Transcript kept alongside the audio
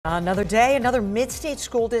Another day, another mid-state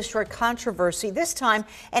school district controversy, this time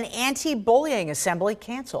an anti-bullying assembly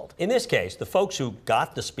canceled. In this case, the folks who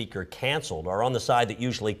got the speaker canceled are on the side that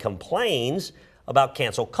usually complains about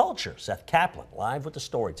cancel culture. Seth Kaplan live with the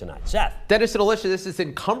story tonight. Seth. Dennis and Alicia, this is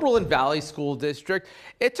in Cumberland Valley School District.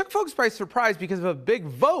 It took folks by surprise because of a big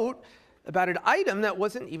vote about an item that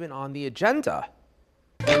wasn't even on the agenda.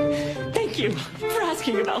 Thank you for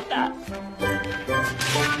asking about that.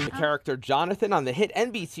 The character Jonathan on the hit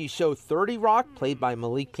NBC show 30 Rock, played by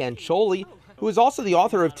Malik Pancholi, who is also the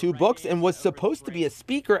author of 2 books and was supposed to be a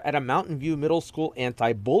speaker at a Mountain View Middle School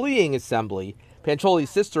anti-bullying assembly.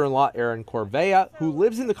 Pancholi's sister-in-law, Erin Corvea, who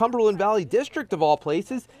lives in the Cumberland Valley District of all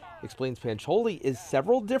places, explains Pancholi is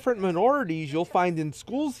several different minorities you'll find in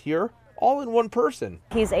schools here, all in one person.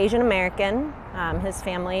 He's Asian American, his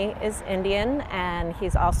family is Indian, and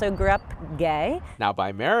he's also grew up gay. Now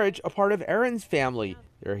by marriage, a part of Erin's family.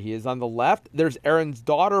 There he is on the left. There's Erin's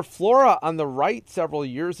daughter, Flora, on the right several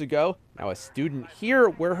years ago. Now a student here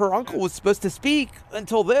where her uncle was supposed to speak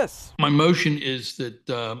until this. My motion is that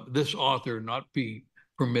this author not be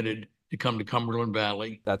permitted to come to Cumberland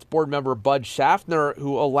Valley. That's board member Bud Schaffner,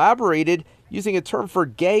 who elaborated using a term for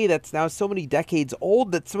gay that's now so many decades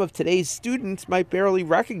old that some of today's students might barely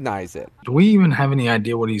recognize it. Do we even have any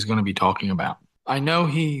idea what he's going to be talking about? I know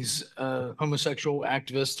he's a homosexual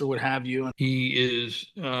activist or what have you. He is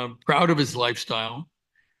proud of his lifestyle,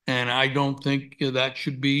 and I don't think that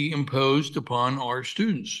should be imposed upon our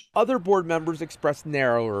students. Other board members expressed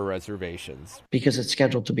narrower reservations. Because it's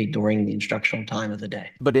scheduled to be during the instructional time of the day.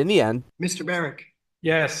 But in the end, Mr. Barrick.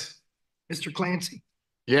 Yes. Mr. Clancy.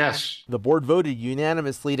 Yes. the board voted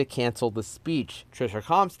unanimously to cancel the speech. Trisha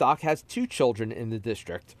Comstock has 2 children in the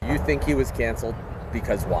district. You think he was canceled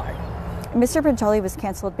because why? Mr. Pancholi was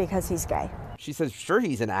canceled because he's gay. She says, sure,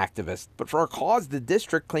 he's an activist, but for a cause the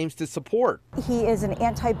district claims to support. He is an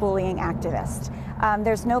anti-bullying activist.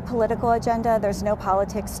 There's no political agenda, there's no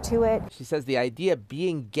politics to it. She says the idea of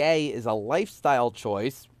being gay is a lifestyle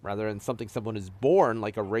choice rather than something someone is born,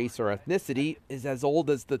 like a race or ethnicity, is as old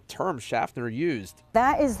as the term Schaffner used.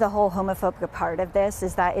 That is the whole homophobic part of this,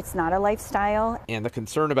 is that it's not a lifestyle. And the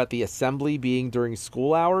concern about the assembly being during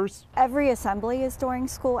school hours? Every assembly is during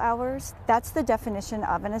school hours. That's the definition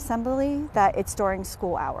of an assembly, that it's during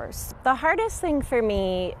school hours. The hardest thing for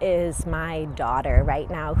me is my daughter right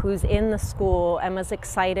now, who's in the school and was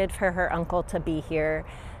excited for her uncle to be here,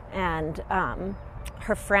 and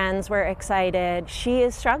her friends were excited. She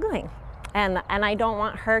is struggling, and I don't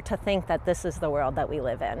want her to think that this is the world that we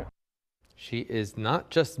live in. She is not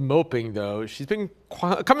just moping, though. She's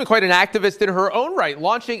becoming quite an activist in her own right,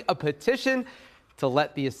 launching a petition to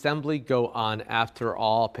let the assembly go on. After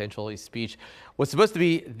all, Pancholi's speech was supposed to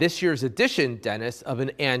be this year's edition, Dennis, of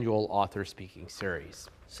an annual author speaking series.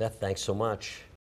 Seth, thanks so much.